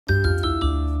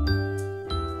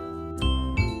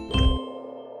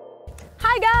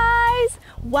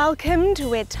Welcome to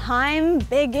where time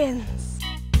begins.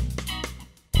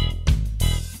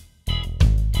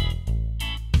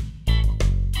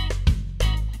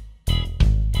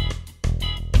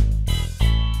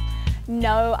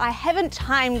 No, I haven't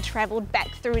time traveled back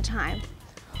through time.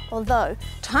 Although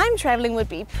time traveling would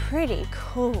be pretty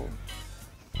cool.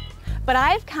 But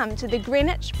I've come to the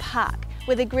Greenwich Park,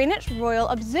 where the Greenwich Royal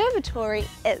Observatory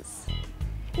is.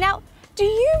 Now, do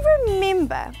you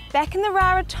remember back in the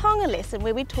Rarotonga lesson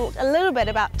where we talked a little bit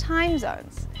about time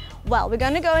zones? Well, we're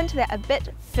going to go into that a bit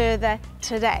further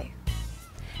today.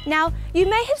 Now, you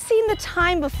may have seen the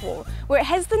time before, where it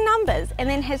has the numbers and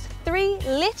then has 3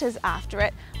 letters after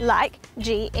it, like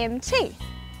GMT.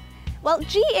 Well,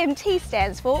 GMT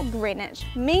stands for Greenwich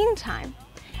Mean Time.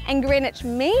 And Greenwich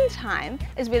Mean Time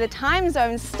is where the time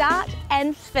zones start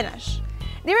and finish.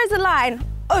 There is a line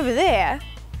over there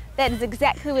that is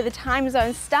exactly where the time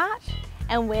zones start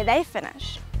and where they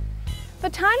finish. For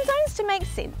time zones to make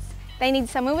sense, they need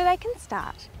somewhere where they can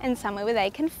start and somewhere where they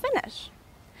can finish.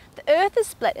 The Earth is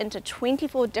split into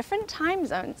 24 different time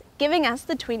zones, giving us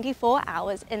the 24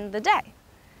 hours in the day.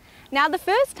 Now, the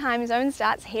first time zone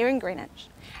starts here in Greenwich,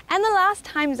 and the last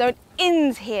time zone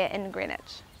ends here in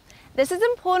Greenwich. This is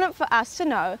important for us to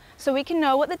know so we can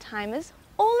know what the time is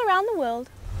all around the world.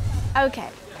 Okay,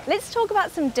 let's talk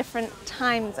about some different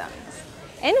time zones.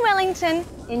 In Wellington,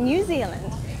 in New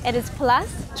Zealand, it is plus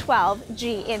 12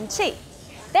 GMT.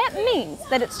 That means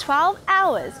that it's 12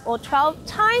 hours or 12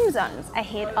 time zones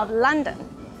ahead of London.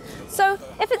 So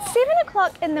if it's 7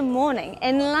 o'clock in the morning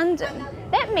in London,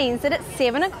 that means that it's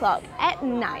 7 o'clock at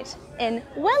night in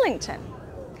Wellington.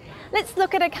 Let's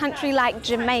look at a country like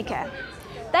Jamaica.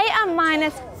 They are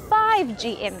minus 5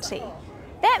 GMT.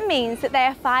 That means that they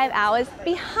are 5 hours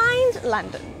behind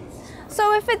London.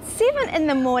 So if it's 7 in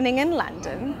the morning in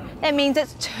London, that means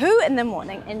it's 2 in the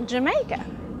morning in Jamaica.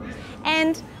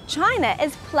 And China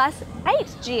is plus 8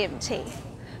 GMT.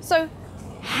 So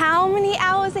how many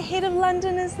hours ahead of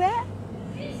London is that?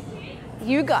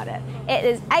 You got it. It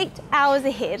is 8 hours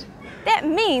ahead. That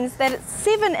means that it's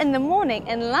 7 in the morning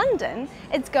in London,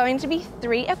 it's going to be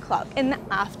 3 o'clock in the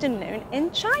afternoon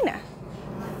in China.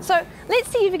 So let's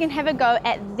see if we can have a go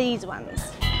at these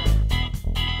ones.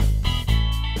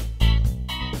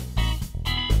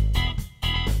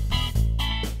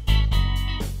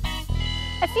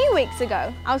 A few weeks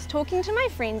ago, I was talking to my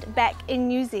friend back in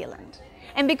New Zealand.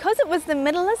 And because it was the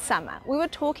middle of summer, we were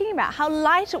talking about how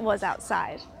light it was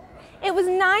outside. It was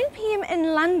 9 p.m.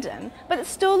 in London, but it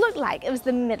still looked like it was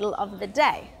the middle of the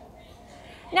day.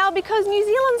 Now, because New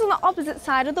Zealand's on the opposite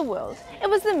side of the world, it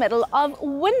was the middle of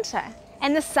winter,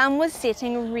 and the sun was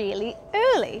setting really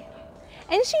early.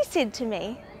 And she said to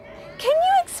me, "Can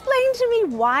you explain to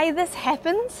me why this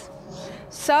happens?"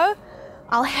 So,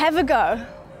 I'll have a go.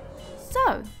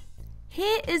 So,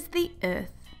 here is the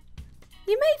Earth.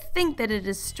 You may think that it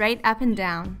is straight up and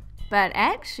down, but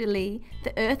actually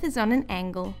the Earth is on an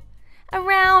angle,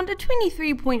 around a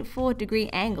 23.4 degree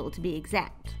angle to be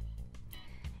exact.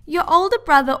 Your older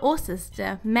brother or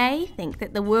sister may think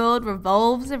that the world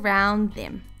revolves around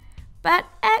them, but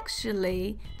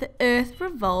actually the Earth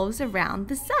revolves around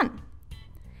the Sun.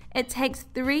 It takes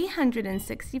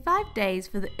 365 days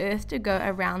for the Earth to go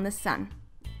around the Sun.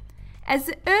 As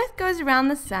the Earth goes around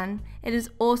the Sun, it is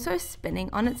also spinning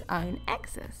on its own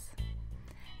axis.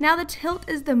 Now, the tilt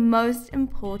is the most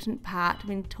important part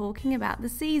when talking about the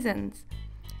seasons.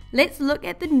 Let's look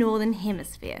at the Northern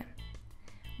Hemisphere.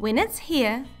 When it's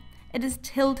here, it is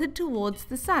tilted towards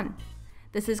the Sun.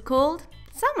 This is called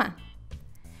summer.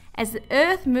 As the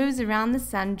Earth moves around the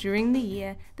Sun during the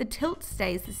year, the tilt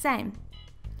stays the same.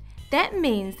 That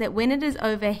means that when it is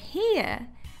over here,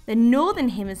 the Northern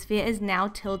Hemisphere is now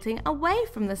tilting away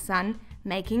from the Sun,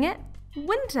 making it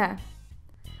winter.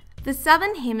 The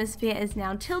Southern Hemisphere is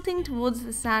now tilting towards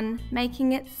the Sun,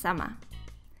 making it summer.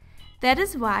 That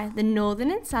is why the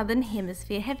Northern and Southern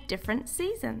Hemisphere have different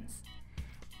seasons.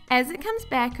 As it comes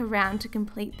back around to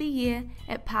complete the year,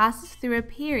 it passes through a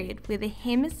period where the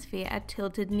hemisphere are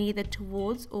tilted neither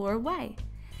towards or away.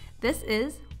 This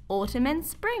is autumn and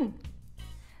spring.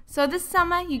 So this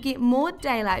summer you get more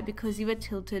daylight because you are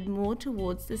tilted more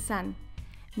towards the Sun,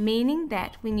 meaning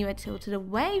that when you are tilted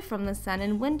away from the Sun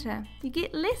in winter, you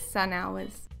get less sun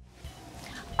hours.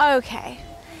 Okay,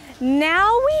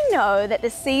 now we know that the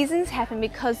seasons happen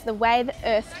because of the way the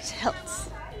Earth tilts.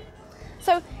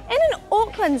 So in an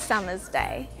Auckland summer's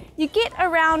day, you get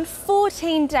around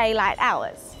 14 daylight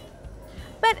hours.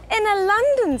 But in a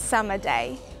London summer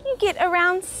day, you get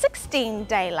around 16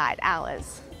 daylight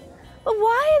hours. But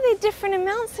why are there different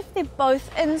amounts if they're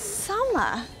both in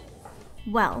summer?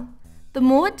 Well, The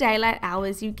more daylight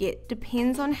hours you get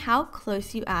depends on how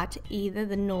close you are to either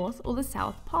the North or the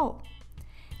South Pole.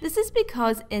 This is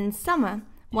because in summer,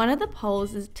 one of the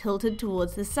poles is tilted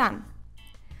towards the sun.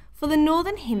 For the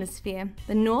Northern Hemisphere,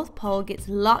 the North Pole gets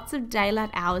lots of daylight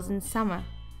hours in summer.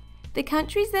 The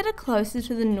countries that are closer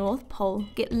to the North Pole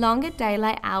get longer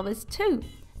daylight hours too,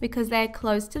 because they are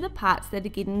close to the parts that are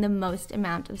getting the most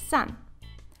amount of sun.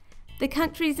 The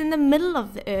countries in the middle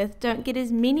of the Earth don't get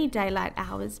as many daylight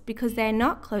hours because they are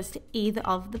not close to either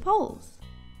of the poles.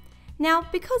 Now,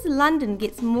 because London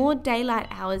gets more daylight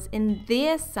hours in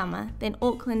their summer than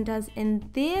Auckland does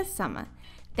in their summer,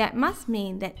 that must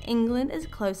mean that England is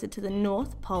closer to the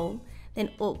North Pole than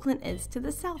Auckland is to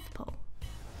the South Pole.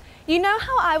 You know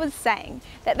how I was saying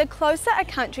that the closer a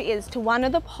country is to one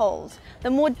of the poles, the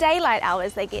more daylight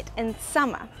hours they get in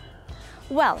summer?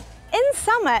 Well, in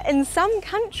summer, in some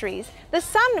countries, the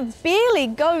sun barely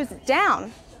goes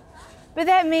down. But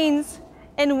that means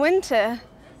in winter,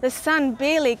 the sun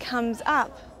barely comes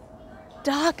up.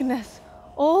 Darkness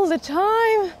all the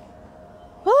time.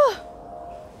 Oh.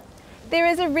 There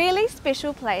is a really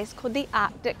special place called the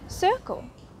Arctic Circle.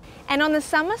 And on the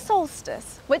summer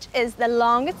solstice, which is the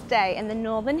longest day in the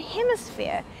Northern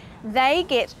Hemisphere, they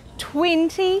get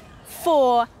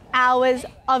 24 hours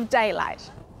of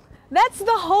daylight. That's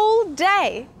the whole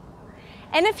day.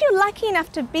 And if you're lucky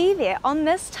enough to be there on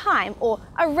this time or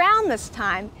around this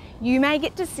time, you may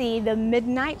get to see the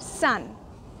midnight sun.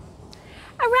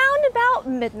 Around about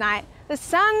midnight, the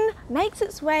sun makes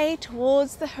its way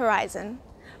towards the horizon,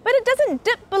 but it doesn't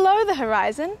dip below the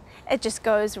horizon, it just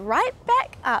goes right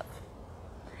back up.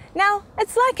 Now,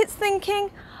 it's like it's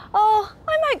thinking, oh,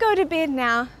 I might go to bed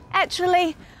now.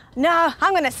 Actually, no,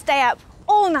 I'm gonna stay up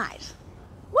all night.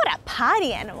 What a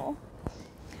party animal.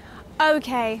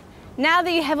 Okay, now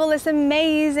that you have all this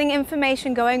amazing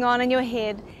information going on in your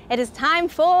head, it is time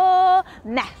for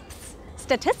maths.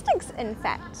 Statistics, in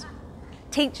fact.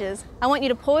 Teachers, I want you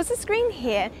to pause the screen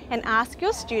here and ask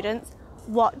your students,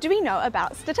 what do we know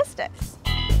about statistics?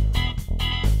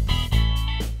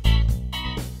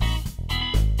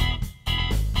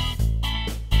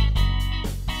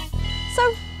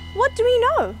 So, what do we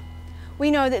know?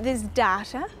 We know that there's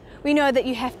data. We know that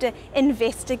you have to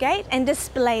investigate and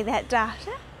display that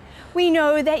data. We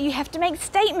know that you have to make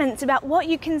statements about what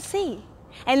you can see.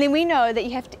 And then we know that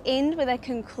you have to end with a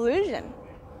conclusion.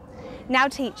 Now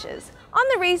teachers, on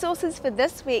the resources for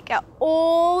this week are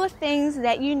all the things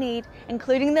that you need,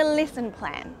 including the lesson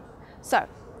plan. So,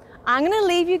 I'm going to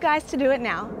leave you guys to do it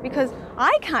now because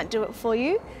I can't do it for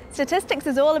you. Statistics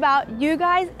is all about you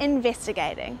guys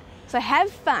investigating. So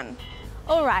have fun.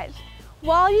 All right.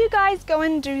 While you guys go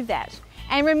and do that,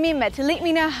 and remember to let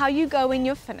me know how you go when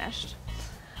you're finished,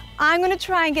 I'm going to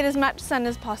try and get as much sun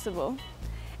as possible.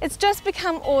 It's just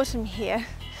become autumn here.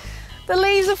 The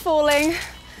leaves are falling,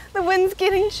 the wind's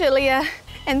getting chillier,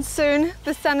 and soon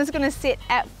the sun is going to set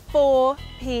at 4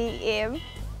 p.m.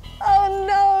 Oh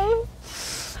no!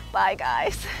 Bye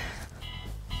guys.